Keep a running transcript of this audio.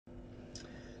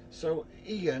So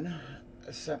Ian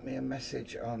sent me a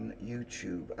message on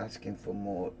YouTube asking for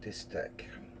more Distech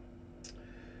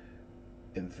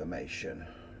information.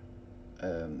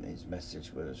 His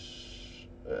message was,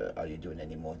 are you doing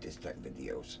any more Distech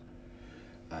videos?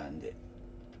 And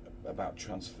about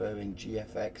transferring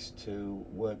GFX to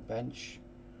Workbench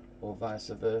or vice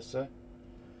versa,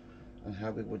 and how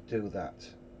we would do that.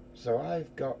 So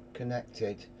I've got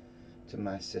connected to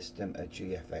my system a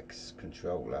GFX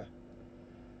controller.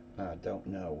 I don't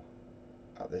know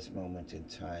at this moment in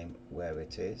time where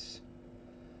it is.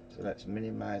 So let's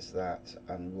minimize that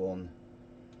and run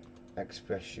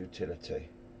Express Utility,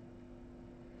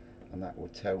 and that will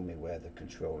tell me where the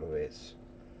controller is.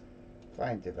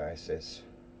 Find devices,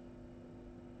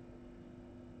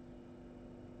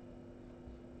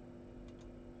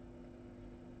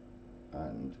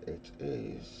 and it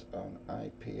is on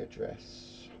IP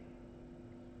address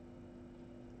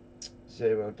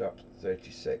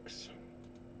 0.36.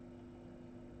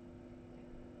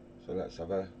 So let's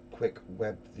have a quick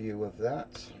web view of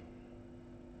that.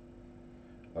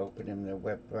 Opening the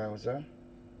web browser.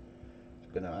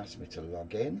 It's going to ask me to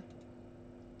log in.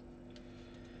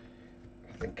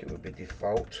 I think it would be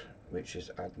default, which is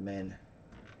admin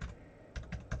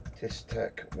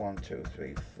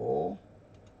Distech1234,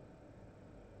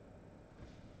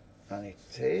 and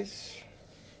it is.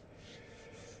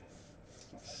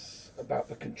 It's about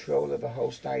the control of the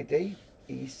host ID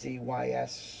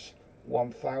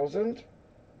ECY-S1000.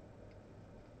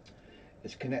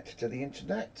 It's connected to the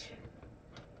internet,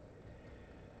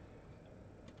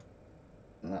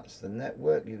 and that's the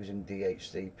network using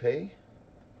DHCP.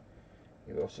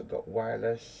 You've also got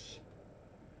wireless,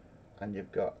 and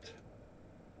you've got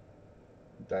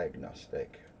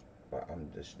diagnostic, but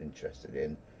I'm just interested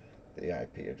in the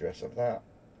IP address of that.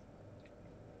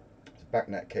 It's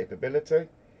BACnet capability.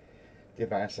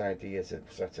 Device ID is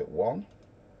set at 1.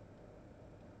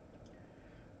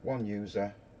 One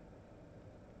user.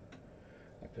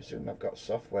 I presume I've got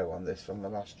software on this from the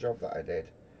last job that I did,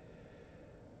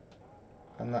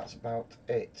 and that's about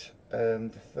it. The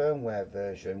firmware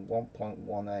version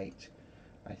 1.18,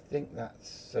 I think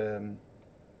that's a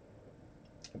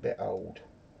bit old.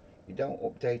 You don't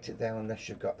update it there unless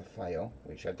you've got the file,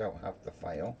 which I don't have the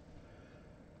file,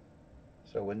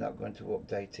 so we're not going to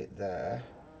update it there.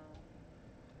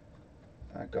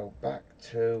 I go back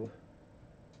to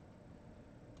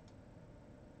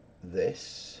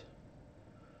this,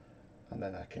 and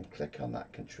then I can click on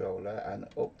that controller and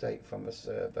update from the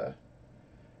server.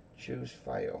 Choose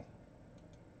file.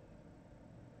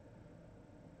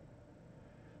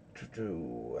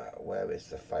 Where is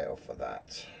the file for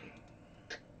that?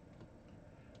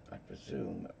 I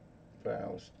presume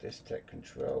browse Distech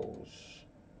controls.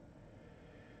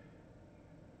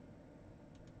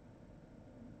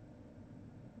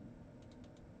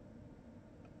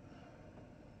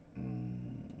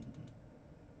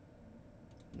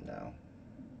 No,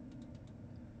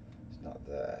 it's not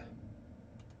there.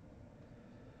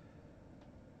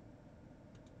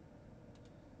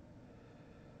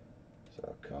 So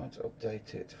I can't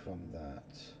update it from that.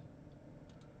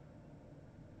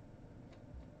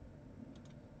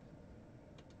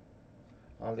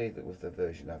 I'll leave it with the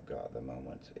version I've got at the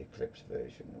moment. Eclipse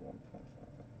version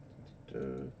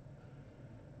 1.5.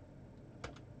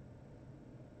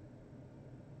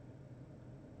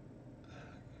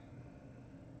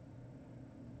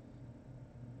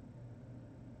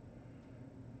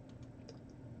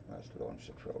 Let's launch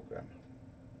the program.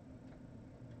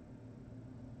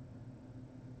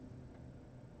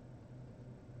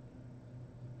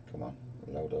 Come on,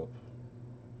 load up.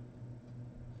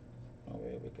 Oh,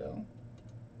 here we go.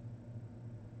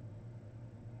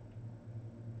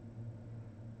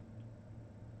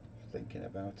 Thinking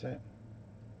about it.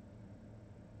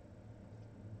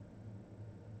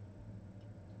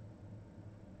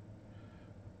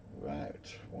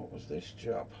 Right, what was this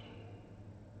job?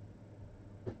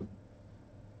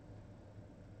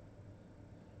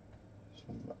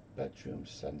 Some bedroom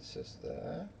sensors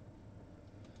there.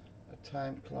 A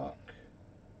time clock.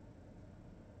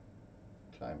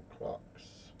 Time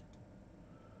clocks.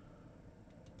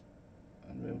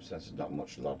 And room sensors. Not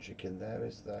much logic in there,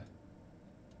 is there?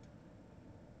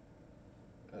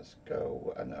 Let's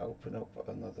go and open up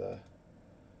another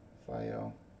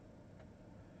file.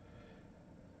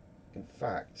 In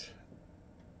fact,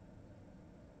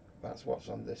 that's what's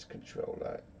on this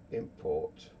controller.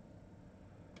 Import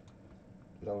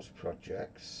those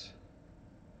projects.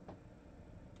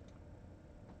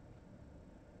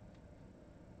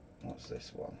 What's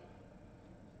this one?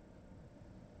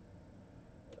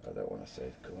 I don't want to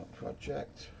save current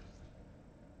project.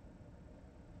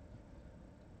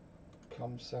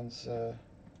 com sensor,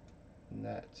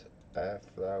 net,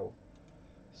 airflow,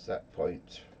 set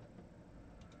point,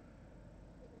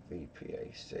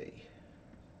 VPAC.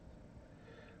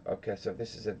 Okay, so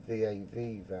this is a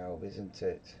VAV valve, isn't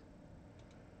it?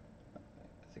 I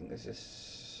think this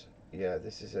is, yeah,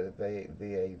 this is a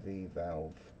VAV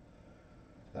valve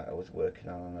that I was working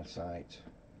on a site.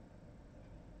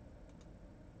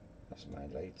 That's my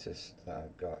latest that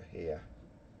I've got here.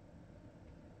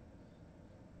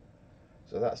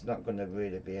 So that's not going to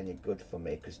really be any good for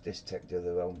me because Distech do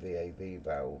their own VAV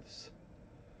valves.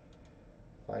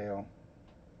 File,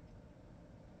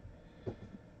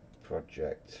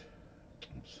 project,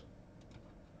 oops.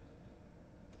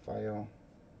 File,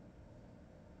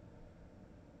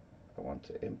 I want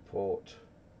to import.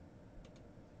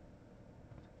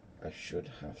 I should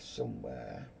have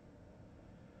somewhere.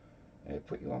 Let me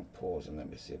put you on pause and let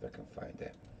me see if I can find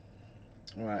it.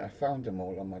 Right, I found them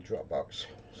all on my Dropbox,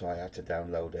 so I had to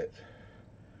download it.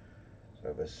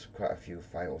 So there's quite a few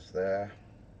files there,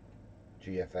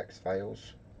 GFX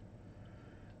files.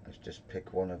 Let's just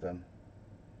pick one of them.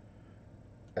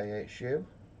 AHU.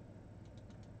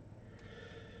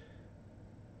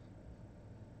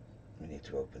 We need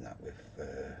to open that with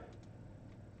the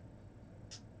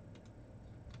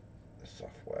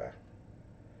software,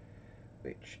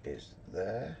 which is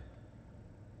there.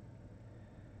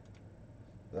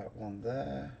 That one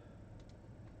there.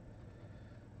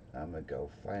 I'm gonna go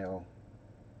file.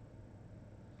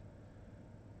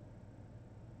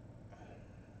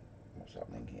 What's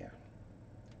happening here?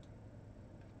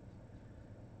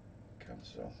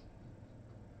 Cancel.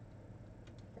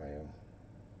 File.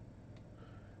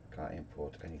 Can't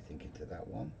import anything into that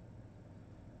one.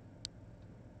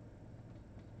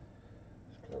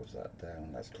 Let's close that down.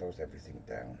 Let's close everything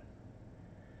down.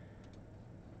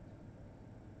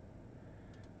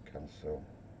 Cancel.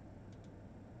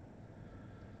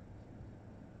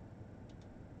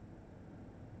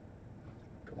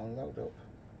 Come on, load up.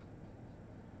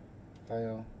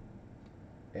 File.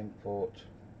 Import.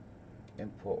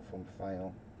 Import from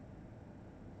file.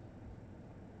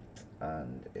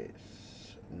 And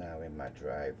it's now in my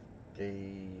drive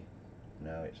D.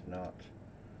 No, it's not.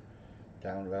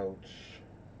 Downloads.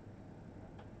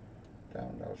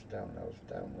 Downloads, downloads,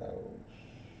 downloads.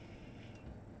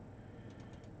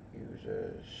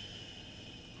 Users.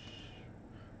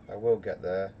 I will get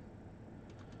there.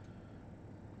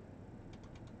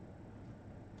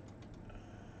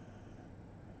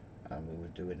 And we were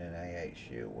doing an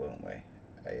AHU, weren't we?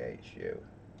 AHU.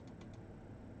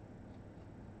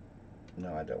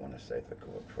 No, I don't want to save the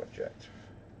cover project.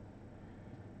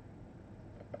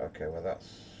 Okay, well that's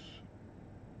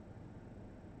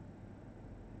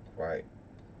quite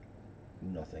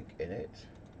nothing in it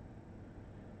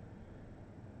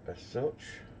as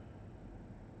such.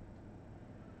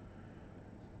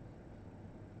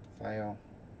 File,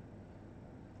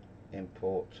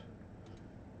 import,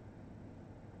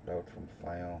 load from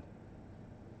file.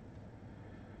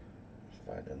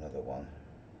 Let's find another one.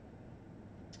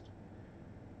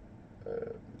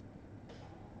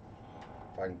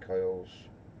 Fan coils.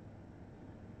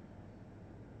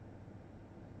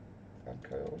 Fan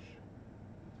coils.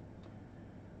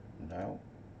 No.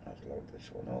 Let's load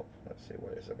this one up. Let's see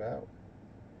what it's about.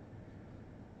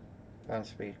 Fan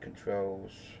speed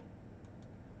controls.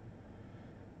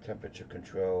 Temperature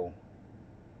control.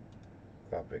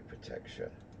 Fabric protection.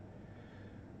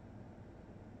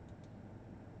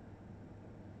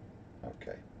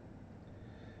 Okay.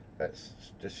 Let's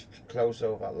just close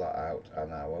all that lot out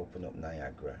and I'll open up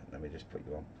Niagara. Let me just put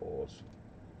you on pause.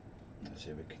 Let's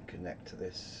see if we can connect to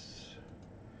this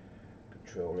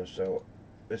controller. So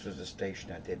this was the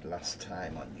station I did last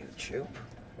time on YouTube.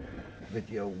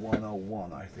 Video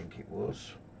 101 I think it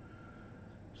was.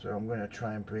 So I'm going to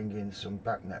try and bring in some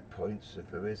BACnet points if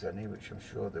there is any, which I'm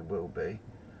sure there will be,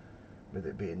 with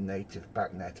it being native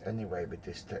BACnet anyway with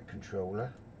this Distech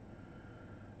controller.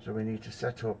 So we need to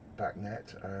set up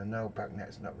BACnet. No,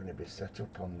 BACnet's not going to be set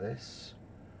up on this.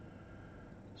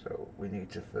 So we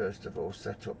need to first of all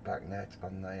set up BACnet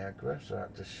on Niagara. So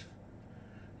that just,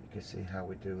 you can see how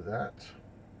we do that.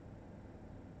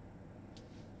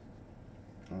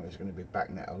 And there's going to be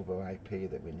BACnet over IP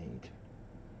that we need.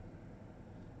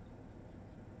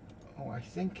 Oh, I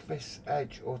think this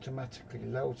Edge automatically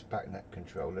loads BACnet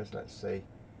controllers. Let's see.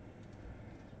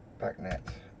 BACnet.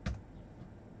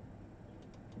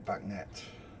 BACnet.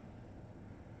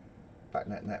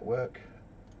 BACnet network.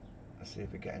 Let's see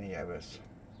if we get any errors.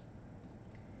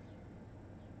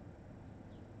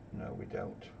 No, we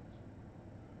don't.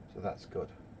 So that's good.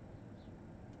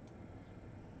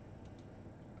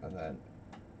 And then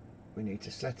we need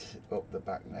to set up the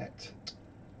BACnet.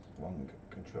 Wrong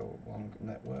control, wrong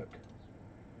network.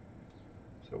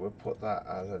 So we'll put that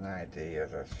as an ID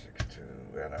as a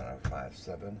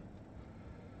 6257,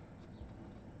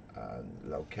 and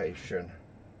location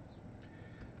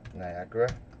Niagara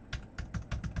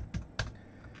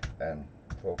and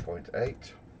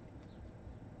 4.8.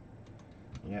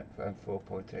 Yep, and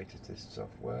 4.8 is this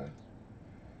software.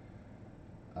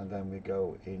 And then we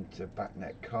go into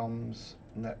BACnet comms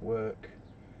network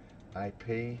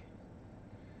IP.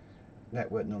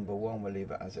 Network number 1, we'll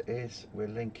leave it as it is. We'll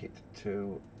link it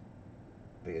to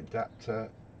the adapter,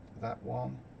 that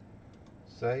one.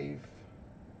 Save.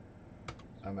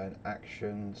 And then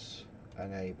actions,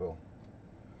 enable.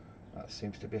 That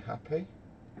seems to be happy.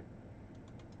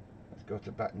 Let's go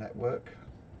to BAC network.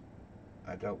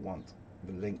 I don't want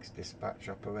the links dispatch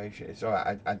operation. It's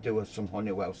alright, I do some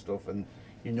Honeywell stuff and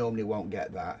you normally won't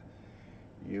get that.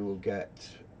 You will get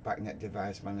BACnet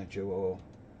device manager or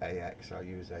AX. I'll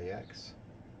use AX.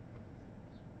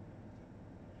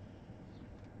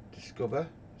 Discover,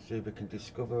 see if we can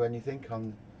discover anything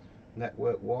on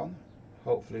network 1.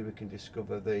 Hopefully we can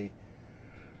discover the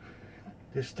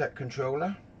Distech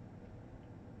controller.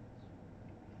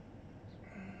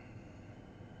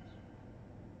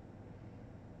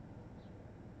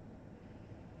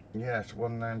 Yes,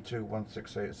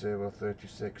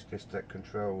 192.168.0.36 Distech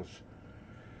controls.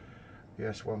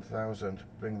 Yes, 1000.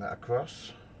 Bring that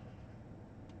across.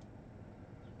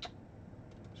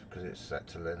 It's because it's set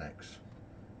to Linux.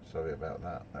 Sorry about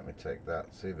that. Let me take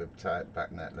that. See the type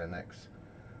BACnet Linux.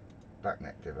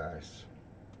 BACnet device.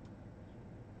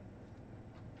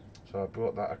 So I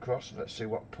brought that across. Let's see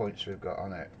what points we've got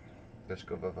on it.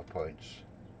 Discover the points.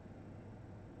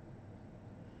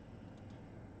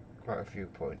 Quite a few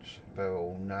points. They're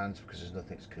all nans because there's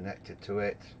nothing's connected to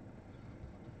it.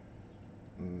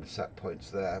 Set points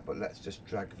there, but let's just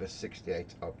drag the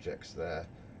 68 objects there.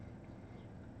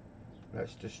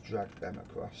 Let's just drag them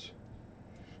across.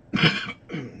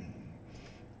 And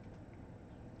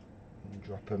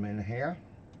drop them in here.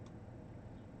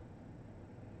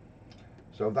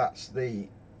 So that's the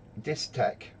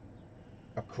Distech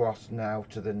across now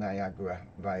to the Niagara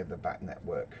via the BAC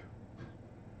network.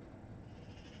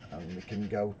 And we can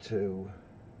go to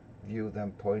view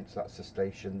them points. That's the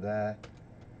station there.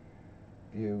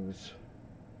 Views,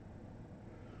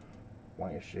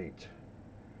 wire sheet,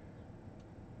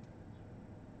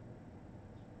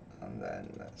 and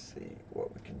then let's see what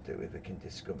we can do if we can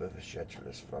discover the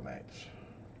schedulers from it.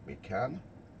 We can.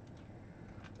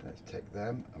 Let's take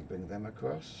them and bring them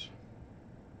across.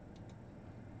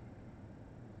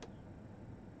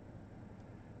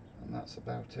 And that's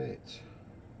about it.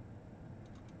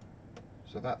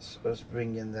 So that's us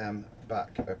bringing them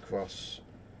back across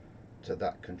to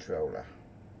that controller.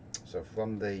 So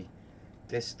from the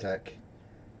Distech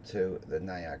to the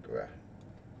Niagara.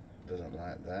 Doesn't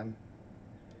like them.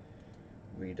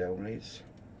 Read onlys.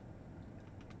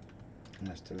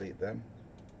 Let's delete them.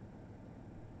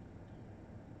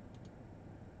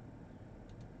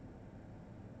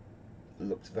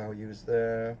 Looked values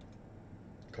there.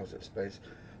 Closet space.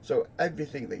 So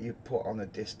everything that you put on a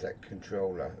Distech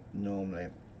controller normally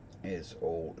is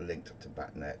all linked to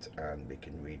BACnet, and we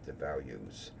can read the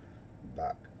values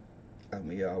back. And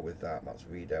we are with that. That's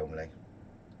read only.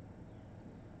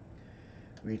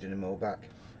 Reading them all back.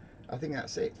 I think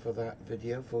that's it for that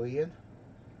video for Ian.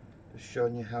 Just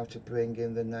showing you how to bring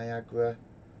in the Niagara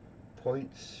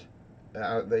points,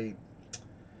 the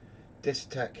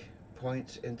Distech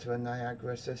points into a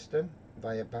Niagara system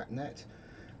via BACnet.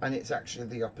 And it's actually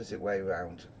the opposite way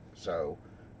around. So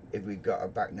if we've got a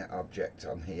BACnet object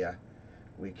on here,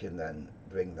 we can then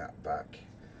bring that back.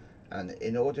 And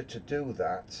in order to do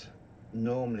that,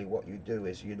 normally what you do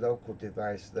is your local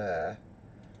device there,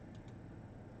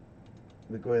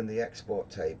 we go in the export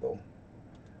table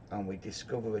and we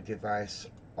discover a device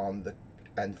on the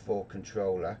N4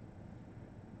 controller,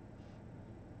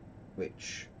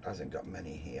 which hasn't got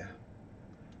many here.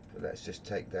 So let's just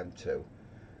take them two.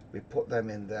 We put them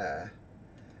in there,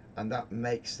 and that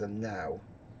makes them now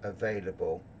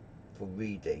available for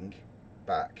reading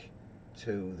back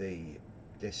to the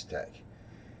Distech.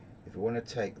 If we want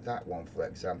to take that one, for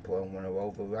example, and want to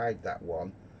override that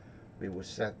one, we will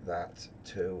set that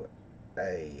to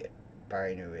a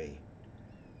binary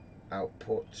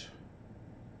output,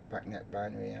 BACnet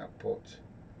binary output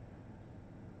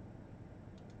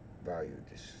value.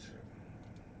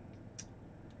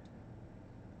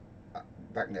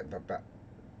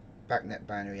 BACnet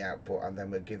binary output, and then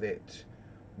we'll give it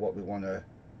what we want to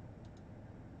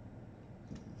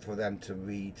for them to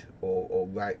read or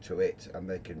write to it, and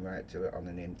they can write to it on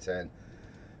an IM10.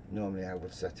 Normally I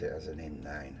would set it as an in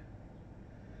 9.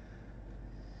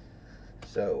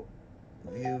 So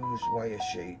views wire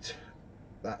sheet,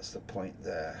 that's the point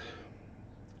there,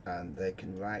 and they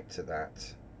can write to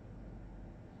that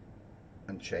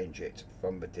and change it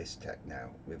from the Distech now.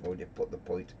 We've already put the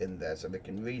point in there, so they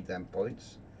can read them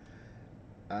points,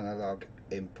 analog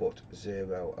input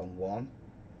 0 and 1,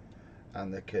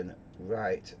 and they can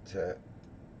write to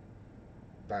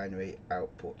binary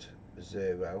output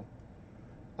 0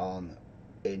 on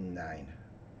in 9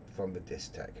 from the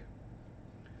Distech.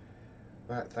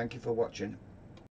 Right, thank you for watching.